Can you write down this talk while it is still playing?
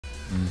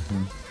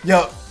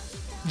Yo,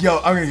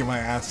 I'm gonna get my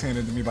ass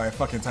handed to me by a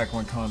fucking Type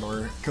 1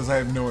 Condor because I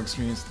have no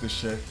experience with this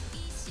shit.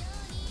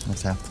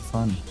 That's half the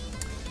fun.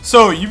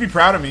 So, you'd be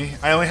proud of me.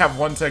 I only have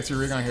one Tech 2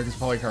 rig on here because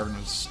polycarbonate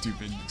was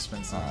stupid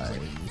expensive. It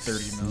was like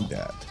 30 mil.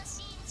 That.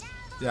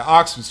 Yeah,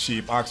 Ox was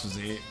cheap. Ox was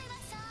 8.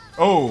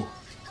 Oh.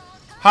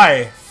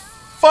 Hi.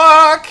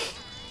 Fuck!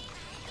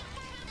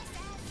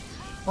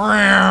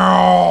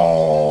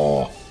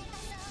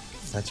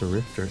 That's a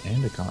Rifter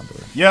and a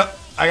Condor. Yep.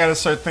 I gotta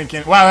start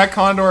thinking. Wow, that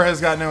Condor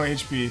has got no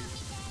HP.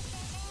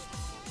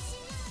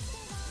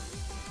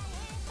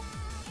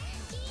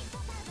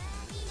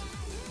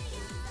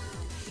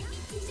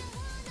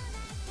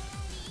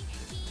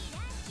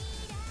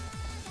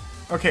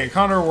 Okay,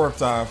 Condor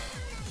warped off.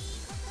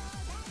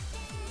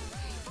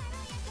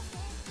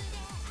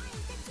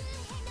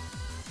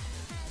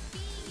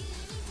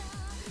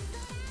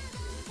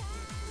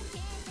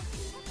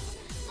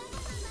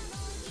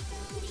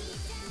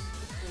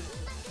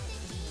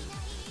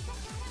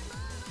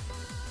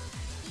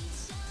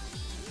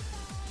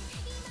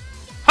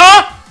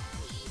 Huh?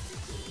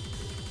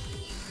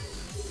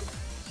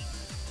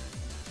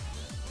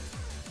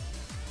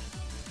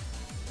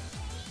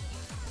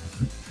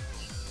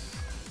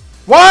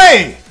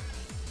 Why?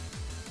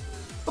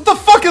 What the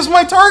fuck is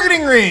my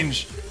targeting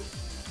range?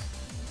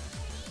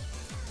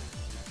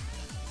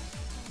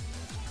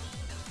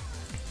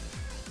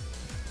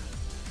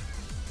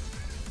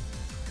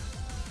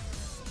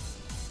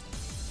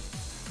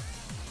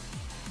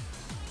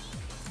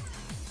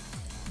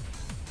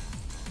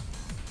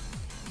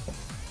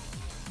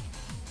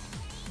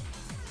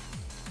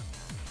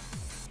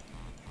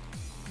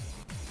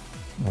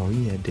 Oh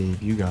yeah,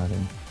 Dave, you got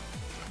him.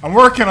 I'm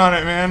working on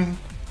it, man.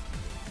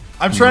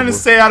 I'm trying to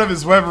stay out of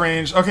his web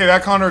range. Okay,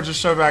 that Condor just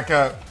showed back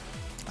up.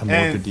 I'm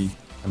warped D.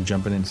 I'm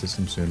jumping in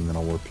system soon, and then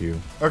I'll warp you.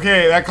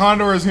 Okay, that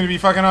Condor is gonna be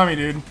fucking on me,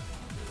 dude.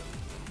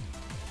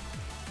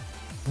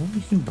 Well,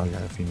 you can bug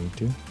out if you need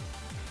to.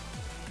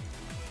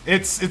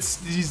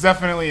 He's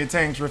definitely a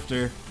tank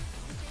drifter.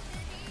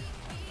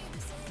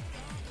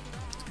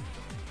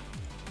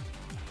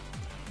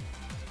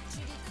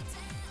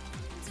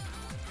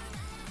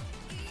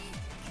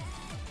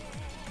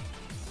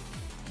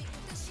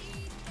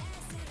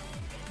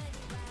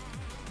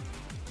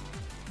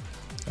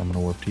 I'm gonna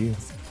warp to you.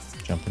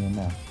 Jumping in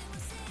now.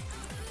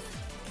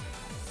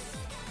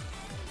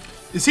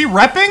 Is he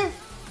repping?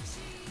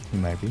 He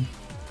might be.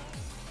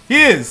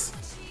 He is!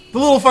 The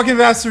little fucking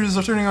bastards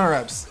are turning on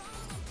reps.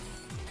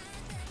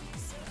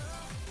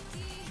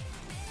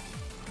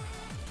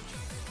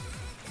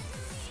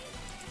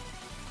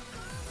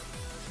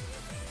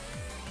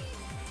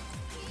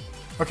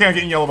 Okay, I'm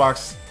getting yellow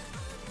box.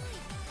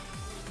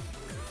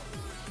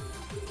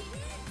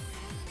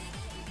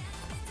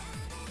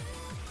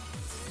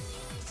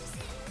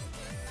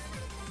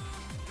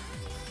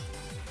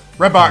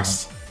 Red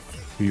box.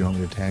 Who you want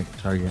me to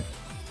target?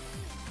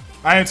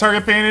 I am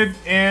target painted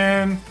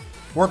and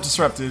warp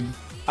disrupted.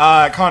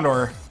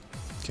 Condor.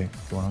 Okay,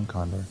 going on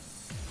Condor.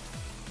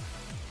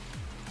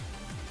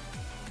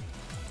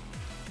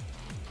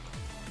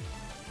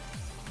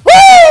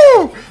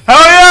 Woo!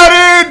 Hell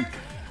yeah, dude!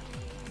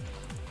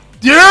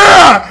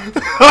 Yeah!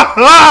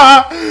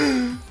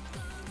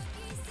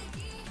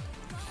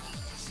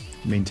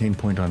 Maintain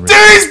point on Dude,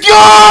 he's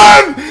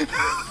gone!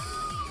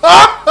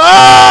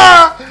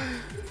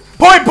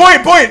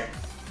 Point!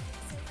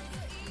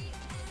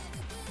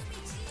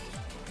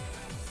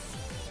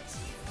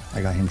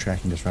 I got him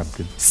tracking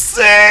disrupted.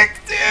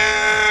 Sick,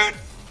 dude!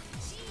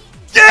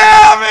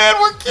 Yeah, man,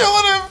 we're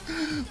killing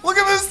him! Look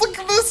at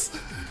this!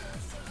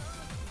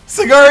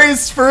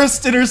 Siigari's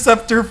first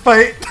interceptor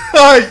fight.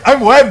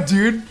 I'm webbed,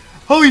 dude.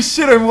 Holy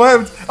shit, I'm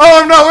webbed.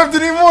 Oh, I'm not webbed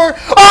anymore.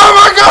 Oh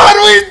my god,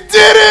 we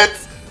did it!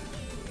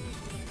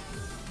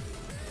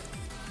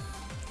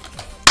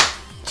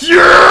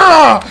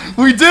 Yeah!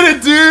 We did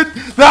it, dude!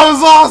 That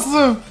was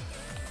awesome!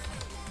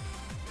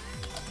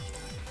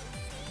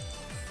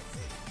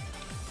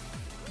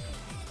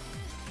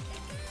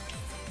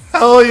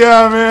 Hell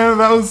yeah, man.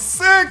 That was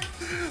sick!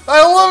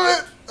 I love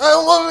it! I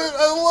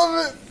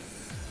love it!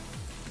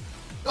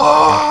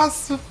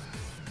 Awesome!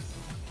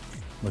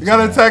 I got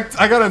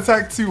a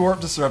Tech 2 Warp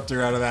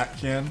Disruptor out of that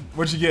can.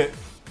 What'd you get?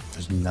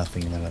 There's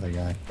nothing in that other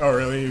guy. Oh,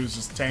 really? He was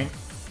just tank?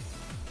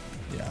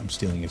 Yeah, I'm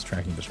stealing his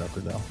tracking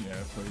disruptor, though. Yeah,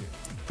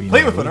 But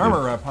play with an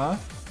armor rep, huh?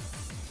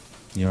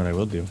 You know what I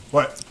will do?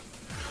 What?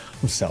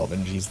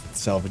 Salvaging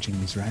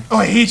these racks. Oh,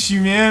 I hate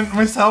you, man.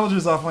 My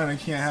salvager's offline. I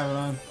can't have it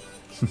on.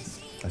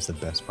 That's the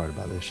best part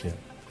about this shit.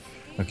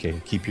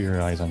 Okay, keep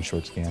your eyes on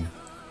short scan.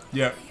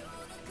 Yep.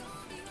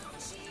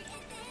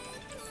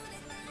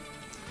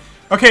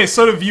 Okay,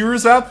 so to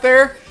viewers out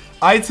there,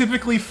 I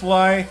typically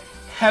fly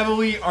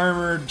heavily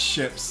armored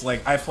ships.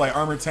 Like, I fly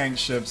armored tank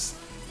ships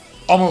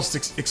almost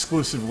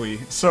exclusively.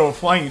 So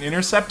flying an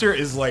interceptor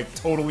is, like,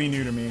 totally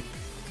new to me.